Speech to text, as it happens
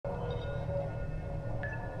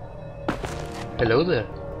Hello there,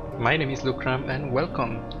 my name is Lukram and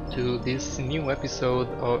welcome to this new episode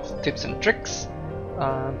of Tips and Tricks.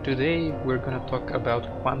 Today we're gonna talk about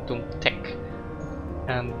quantum tech,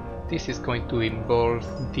 and this is going to involve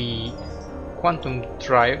the quantum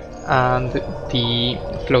drive and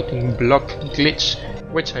the floating block glitch,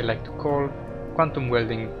 which I like to call quantum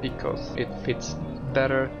welding because it fits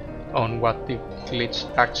better on what the glitch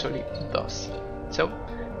actually does. So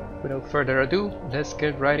without further ado, let's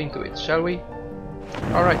get right into it, shall we?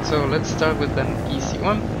 Alright, so let's start with an easy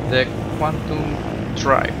one, the quantum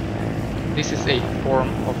drive. This is a form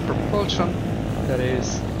of propulsion that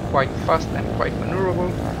is quite fast and quite maneuverable,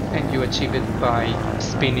 and you achieve it by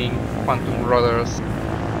spinning quantum rotors.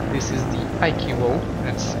 This is the IQ-0,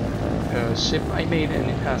 it's a ship I made and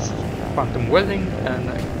it has quantum welding and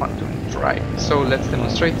a quantum drive. So let's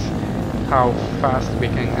demonstrate how fast we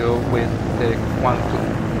can go with the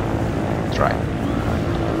quantum drive.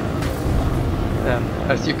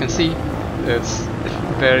 As you can see, it's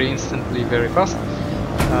very instantly very fast,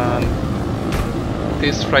 and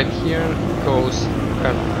this right here goes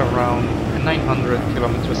at around 900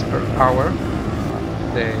 kilometers per hour.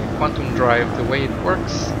 The quantum drive, the way it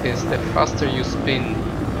works is the faster you spin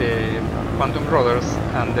the quantum rotors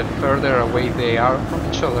and the further away they are from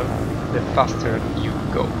each other, the faster you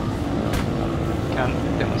go. You can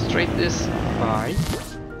demonstrate this by,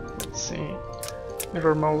 let's see,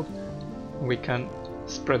 mirror mode. We can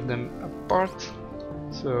spread them apart,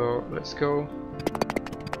 so let's go.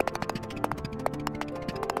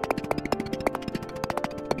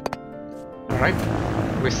 Alright,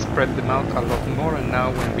 we spread them out a lot more, and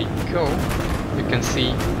now when we go, you can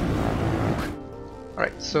see.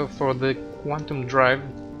 Alright, so for the quantum drive,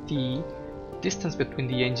 the distance between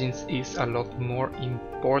the engines is a lot more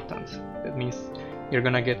important. That means you're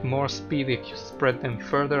gonna get more speed if you spread them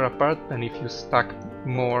further apart than if you stack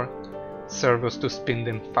more servos to spin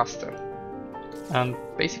them faster. And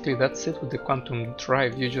basically that's it with the quantum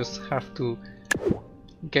drive. You just have to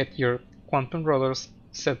get your quantum rotors,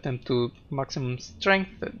 set them to maximum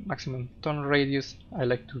strength, maximum turn radius. I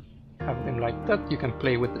like to have them like that. You can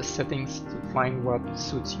play with the settings to find what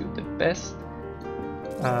suits you the best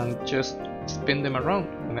and just spin them around,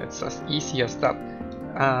 and it's as easy as that.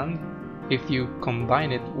 And if you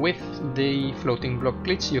combine it with the floating block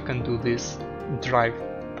glitch, you can do this drive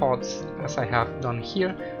pods as I have done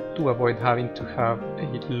here to avoid having to have a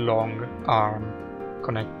long arm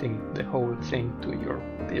connecting the whole thing to your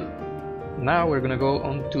build. Now we're gonna go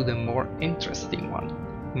on to the more interesting one,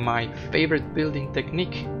 my favorite building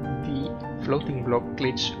technique, the floating block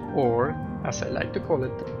glitch, or as I like to call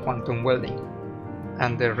it, quantum welding.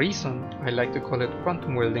 And the reason I like to call it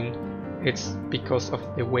quantum welding, it's because of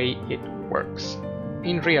the way it works.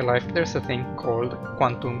 In real life there's a thing called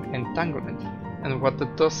quantum entanglement. And what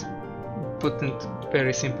that does, put in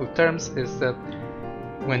very simple terms, is that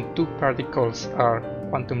when two particles are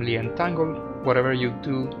quantumly entangled, whatever you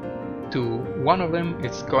do to one of them,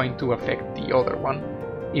 it's going to affect the other one,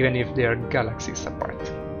 even if they are galaxies apart.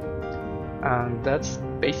 And that's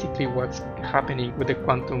basically what's happening with the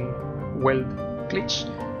quantum weld glitch.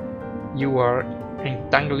 You are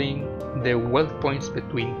entangling the weld points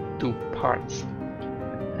between two parts.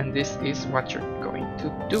 And this is what you're going to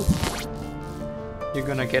do. You're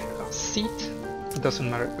gonna get a seat, it doesn't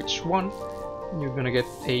matter which one. You're gonna get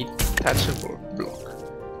a detachable block.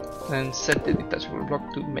 Then set the detachable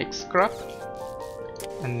block to make scrap.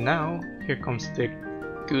 And now here comes the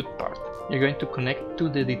good part. You're going to connect to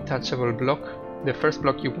the detachable block the first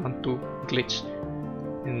block you want to glitch.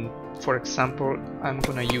 And for example, I'm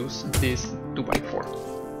gonna use this 2x4.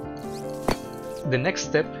 The next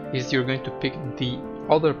step is you're going to pick the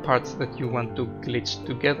other parts that you want to glitch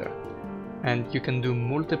together. And you can do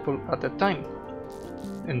multiple at a time,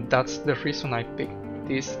 and that's the reason I picked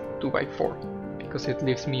this 2x4, because it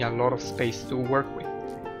leaves me a lot of space to work with.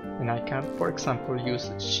 And I can, for example, use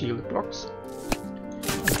shield blocks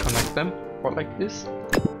and connect them all like this,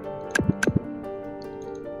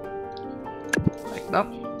 like that.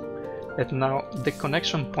 And now the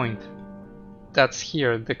connection point that's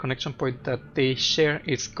here, the connection point that they share,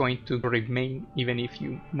 is going to remain even if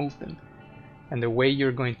you move them. And the way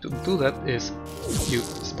you're going to do that is you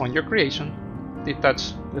spawn your creation,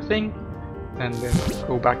 detach the thing, and then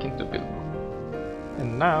go back into build mode.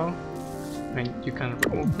 And now you can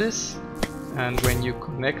remove this, and when you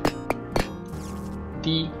connect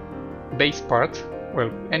the base part, well,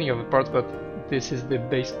 any of the parts, but this is the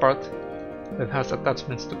base part that has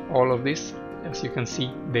attachments to all of this. As you can see,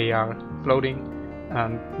 they are floating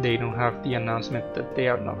and they don't have the announcement that they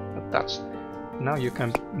are not attached. Now you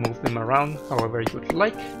can move them around however you would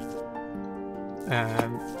like,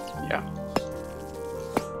 and yeah,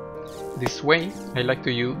 This way I like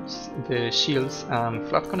to use the shields and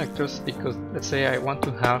flat connectors because let's say I want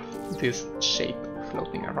to have this shape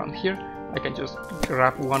floating around here. I can just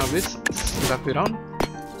grab one of these, slap it on,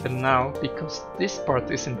 and now because this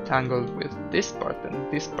part is entangled with this part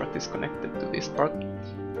and this part is connected to this part,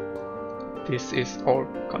 this is all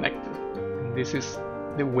connected. And this is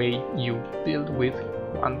the way you build with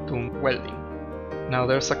quantum welding. Now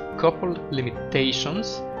there's a couple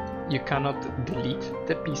limitations. You cannot delete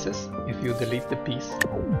the pieces. If you delete the piece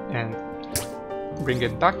and bring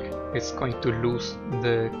it back, it's going to lose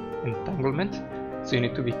the entanglement, so you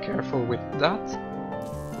need to be careful with that.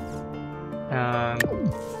 And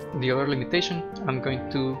the other limitation I'm going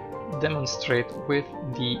to demonstrate with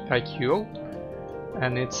the IQO,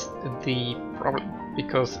 and it's the problem,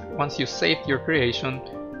 because once you save your creation,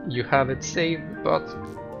 you have it saved, but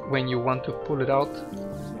when you want to pull it out,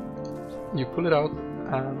 you pull it out,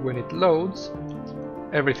 and when it loads,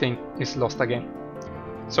 everything is lost again.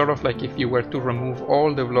 Sort of like if you were to remove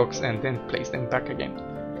all the blocks and then place them back again.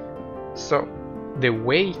 So the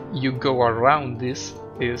way you go around this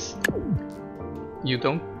is you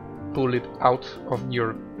don't pull it out of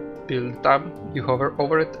your build tab, you hover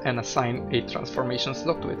over it and assign a transformation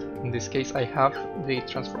slot to it. In this case I have the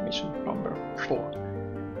transformation number 4.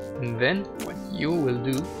 And then what you will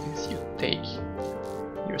do is you take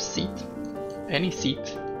your seat, any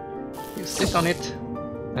seat, you sit on it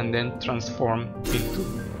and then transform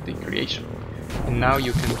into the creation. And now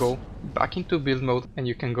you can go back into build mode and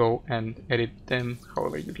you can go and edit them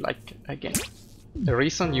however you'd like again. The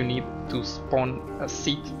reason you need to spawn a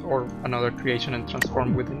seat or another creation and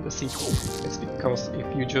transform within the seat is because if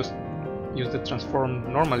you just use the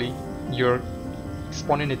transform normally, you're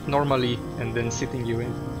spawning it normally and then sitting you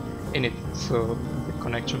in it, so the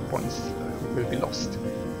connection points will be lost.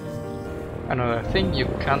 Another thing you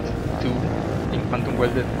can't do in quantum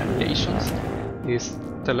welded animations is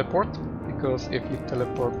teleport, because if you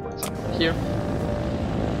teleport, for example here,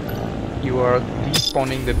 you are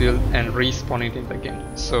despawning the build and respawning it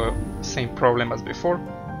again. So same problem as before,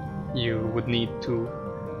 you would need to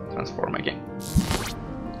transform again.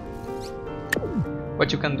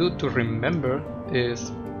 What you can do to remember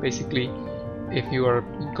is basically, if you are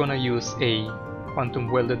gonna use a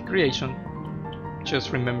quantum welded creation,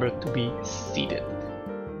 just remember to be seated.